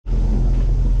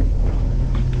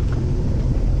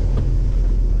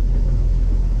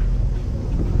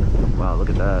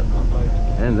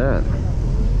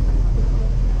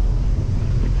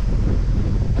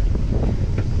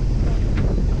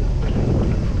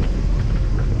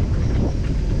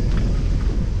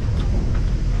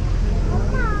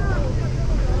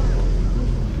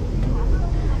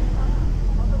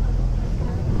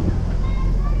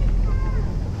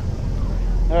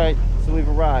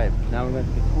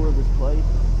tour of this place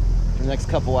for the next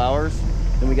couple hours.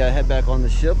 Then we gotta head back on the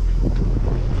ship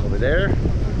over there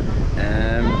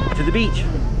and to the beach.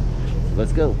 So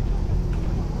let's go.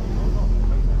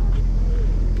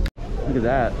 Look at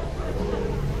that.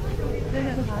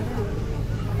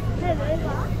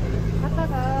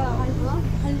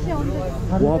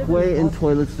 Walkway and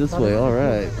toilets this way, all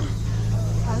right.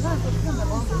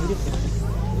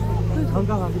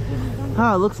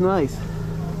 Ah, it looks nice.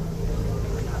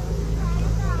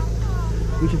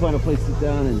 We should find a place to sit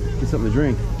down and get something to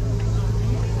drink.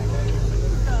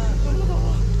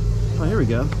 Oh, here we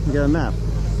go. We got a map.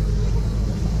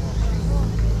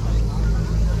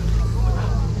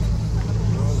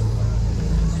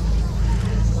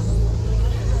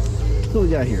 So what we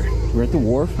got here? We're at the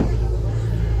wharf.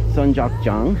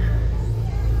 Sunjakjang.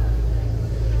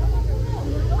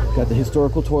 Got the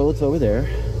historical toilets over there.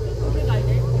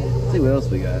 Let's see what else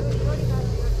we got.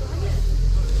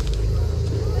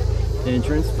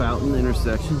 Entrance, fountain,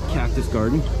 intersection, cactus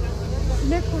garden.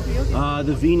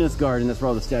 The Venus garden, that's where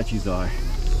all the statues are.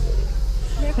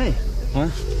 Hey, huh?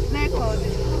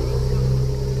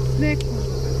 Leg?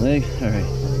 Alright.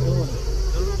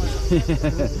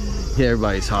 Yeah,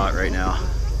 everybody's hot right now.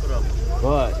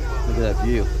 But, look at that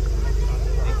view.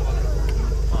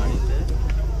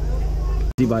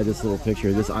 See by this little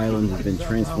picture, this island has been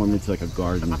transformed into like a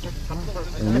garden.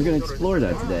 And we're going to explore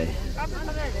that today.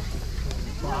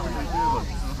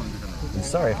 I'm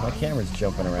sorry if my camera's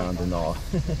jumping around and all.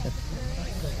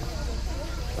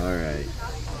 Alright.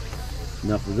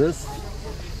 Enough of this.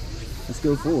 Let's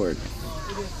go forward.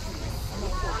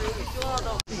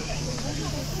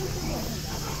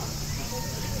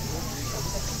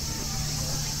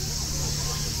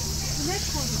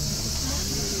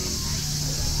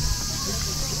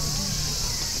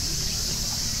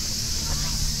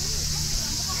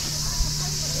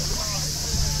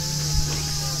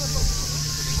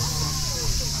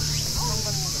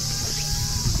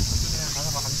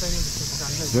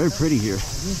 It's very pretty here.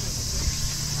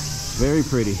 Very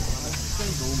pretty.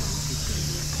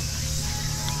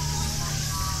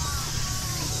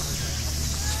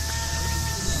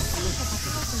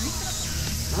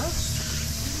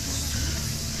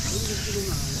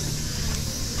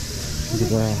 Look at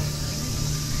that.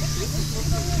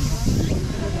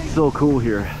 So cool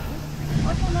here.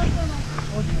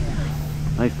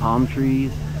 Nice palm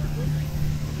trees.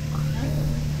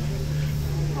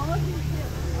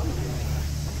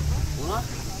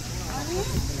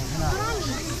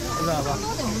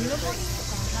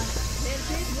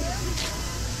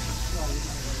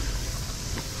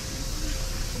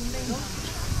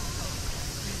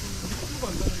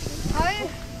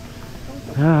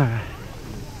 Alright.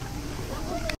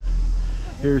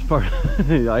 Here's part of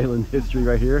the island history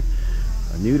right here.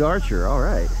 A nude archer,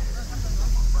 alright.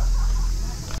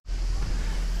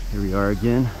 Here we are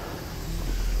again.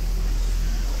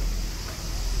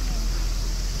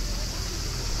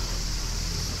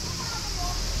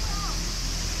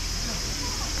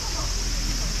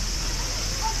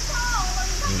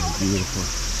 Beautiful.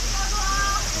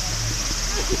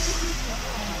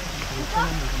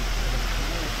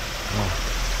 Wow.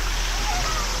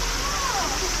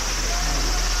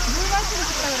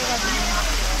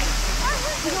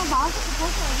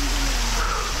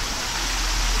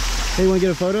 Hey, you want to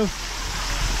get a photo? Look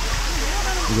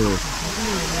at this.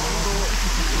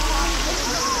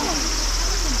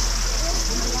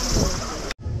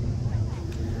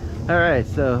 Alright,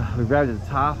 so we arrived at the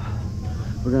top.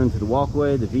 We're going to the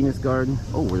walkway, the Venus garden.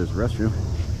 Oh, where there's a restroom.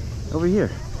 Over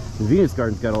here. The Venus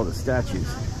garden's got all the statues.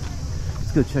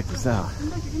 Let's go check this out.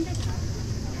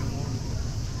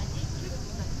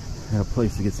 Got a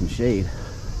place to get some shade.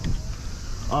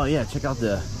 Oh yeah, check out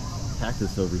the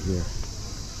cactus over here.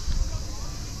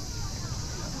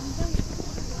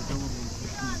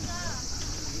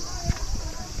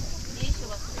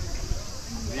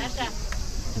 Look at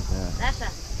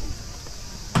that.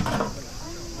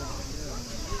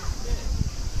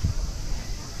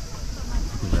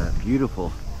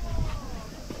 Beautiful.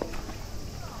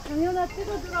 장현아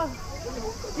찍어주라.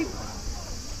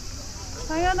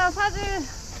 장현아 사진.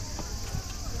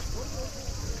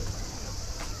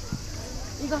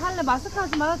 이거 할래? 마스크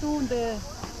하지 마라. 좋은데.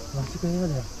 마스크 해야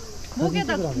돼.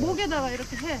 목에다가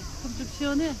이렇게 해. 그럼 좀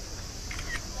시원해.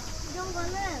 이런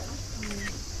거는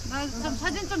나 좀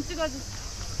사진 좀 찍어줘.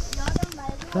 여름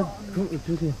말고. 그럼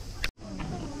주세요.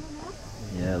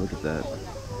 Yeah, look at that.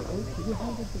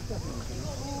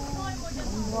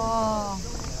 와.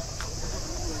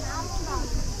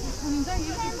 굉장히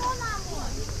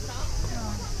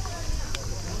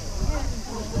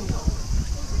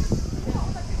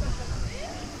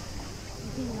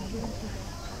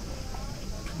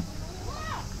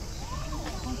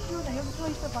서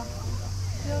있어봐.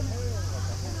 시원해.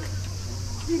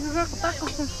 이거 갖고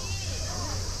닦았어.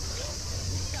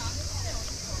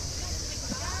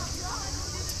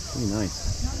 Pretty nice.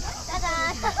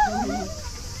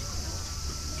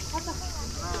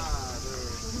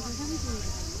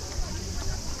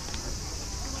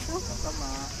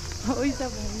 의자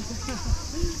봐, 의자.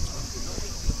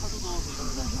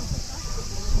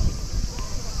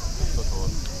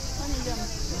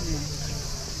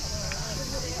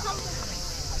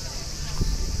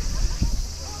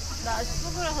 나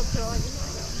수그라서 들어가지.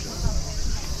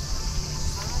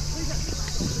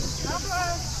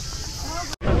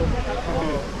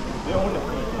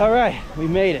 All right, we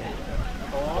made it.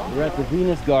 We're at the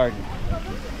Venus Garden.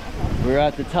 We're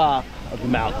at the top of the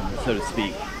mountain, so to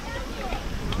speak.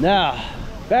 Now,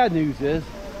 bad news is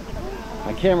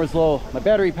my camera's low, my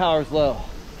battery power's low.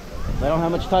 I don't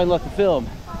have much time left to film.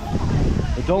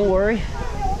 But don't worry.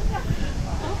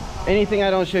 Anything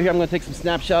I don't show here, I'm going to take some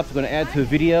snapshots. I'm going to add to a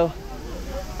video.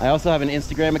 I also have an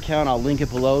Instagram account. I'll link it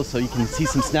below so you can see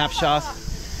some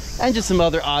snapshots and just some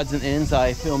other odds and ends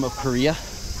I film of Korea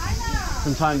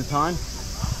from time to time.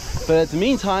 But at the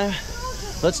meantime,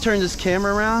 let's turn this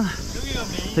camera around,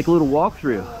 take a little walk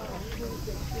through.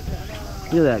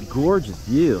 Look at that gorgeous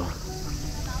view.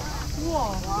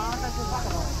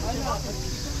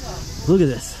 Look at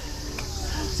this.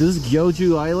 So this is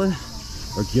Geoje Island,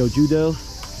 or Gyeoju-do,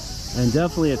 and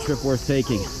definitely a trip worth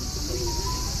taking.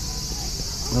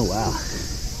 Oh wow.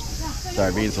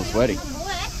 Sorry being so sweaty.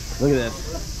 Look at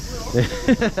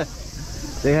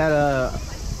this. They had a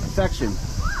affection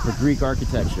for Greek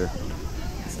architecture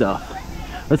stuff.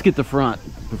 Let's get the front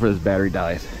before this battery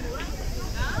dies.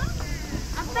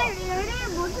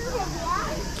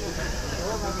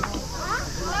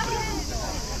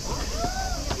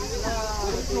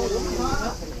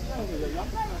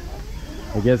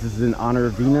 I guess this is in honor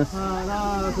of Venus.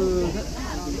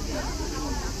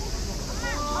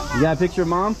 You got a picture of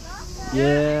Mom?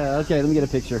 Yeah, okay, let me get a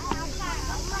picture.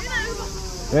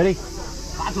 Ready?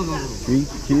 3,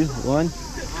 2, 1.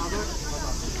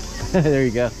 There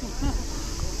you go.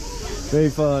 Very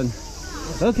fun.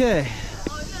 Okay.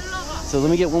 So let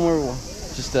me get one more,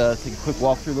 just take a quick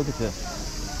walk through. Look at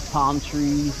this. Palm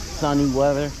trees, sunny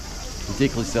weather.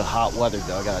 Ridiculously hot weather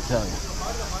though, I gotta tell you.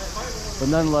 But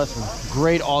nonetheless, a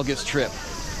great August trip.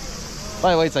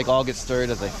 By the way, it's like August 3rd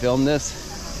as I film this.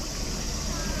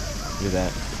 Look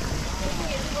at that.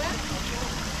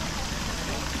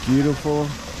 Beautiful,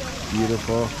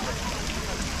 beautiful.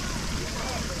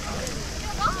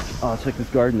 Oh, check this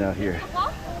garden out here.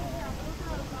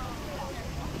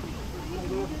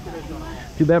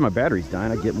 Too bad my battery's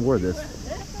dying. I get more of this.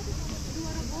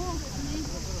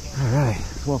 All right,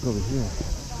 let's walk over here.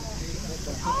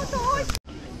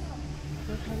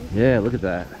 Yeah, look at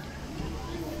that.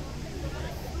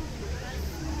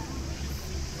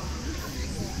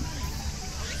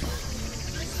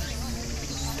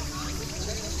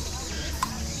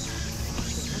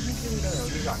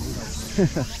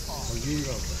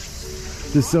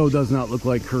 This so does not look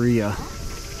like Korea.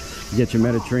 You get your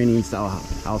Mediterranean style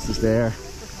houses there.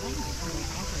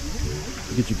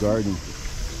 Look at your garden.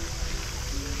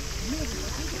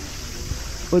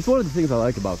 But it's one of the things I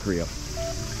like about Korea.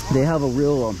 They have a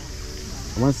real,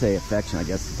 I want to say affection, I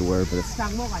guess is the word, but it's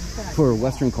for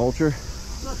Western culture.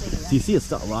 So you see a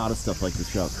lot of stuff like this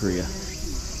throughout Korea.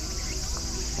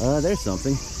 There's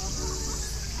something.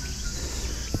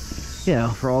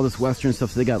 Yeah, for all this Western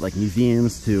stuff, so they got like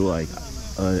museums to like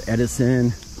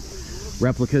Edison,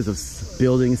 replicas of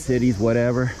buildings, cities,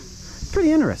 whatever.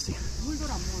 Pretty interesting.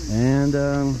 And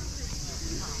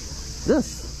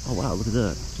this, oh wow, look at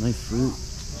that, nice fruit.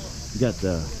 You got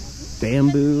the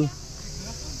bamboo.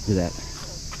 Look at that,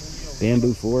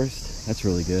 bamboo forest. That's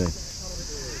really good.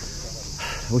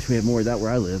 I wish we had more of that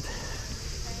where I lived.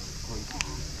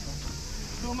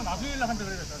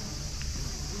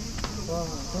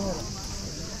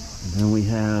 And then we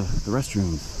have the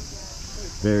restrooms,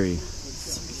 very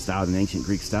styled in ancient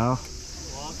Greek style,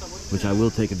 which I will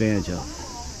take advantage of.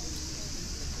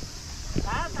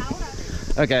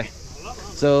 Okay,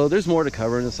 so there's more to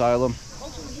cover in Asylum,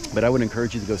 but I would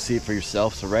encourage you to go see it for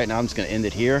yourself. So right now I'm just going to end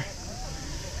it here.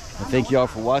 I thank you all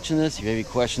for watching this. If you have any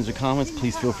questions or comments,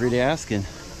 please feel free to ask, and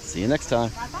see you next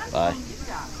time. Bye.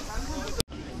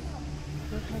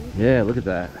 Yeah, look at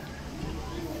that.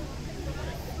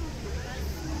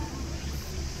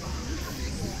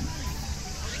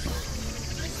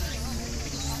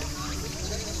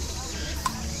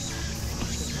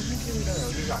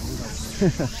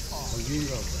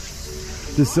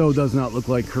 This so does not look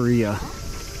like Korea.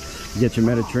 You get your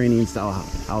Mediterranean style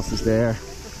houses there.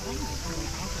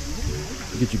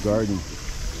 Look at your garden.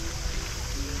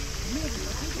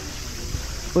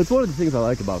 But it's one of the things I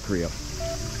like about Korea.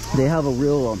 They have a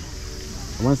real,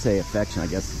 I want to say affection, I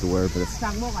guess is the word, but it's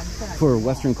for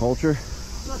Western culture.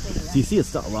 So you see a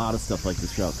lot of stuff like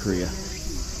this throughout Korea.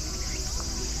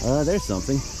 There's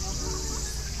something.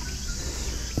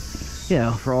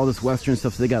 Yeah, for all this Western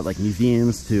stuff, so they got like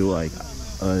museums to like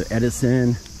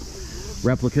Edison,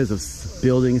 replicas of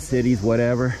buildings, cities,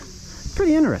 whatever.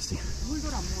 Pretty interesting.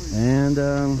 And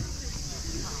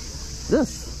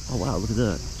this, oh wow, look at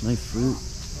that, nice fruit.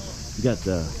 You got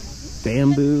the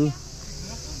bamboo. Look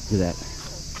at that,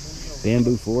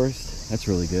 bamboo forest. That's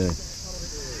really good.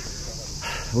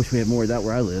 I wish we had more of that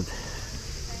where I lived.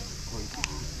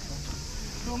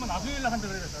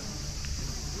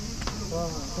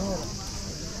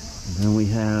 And then we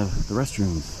have the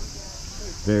restrooms.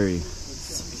 Very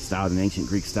styled in ancient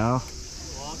Greek style,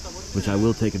 which I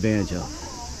will take advantage of.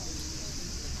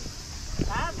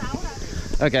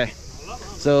 Okay,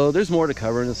 so there's more to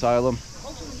cover in Asylum,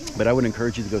 but I would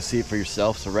encourage you to go see it for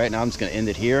yourself. So right now I'm just going to end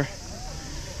it here.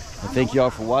 I thank you all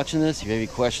for watching this. If you have any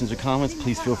questions or comments,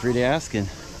 please feel free to ask, and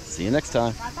see you next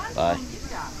time. Bye.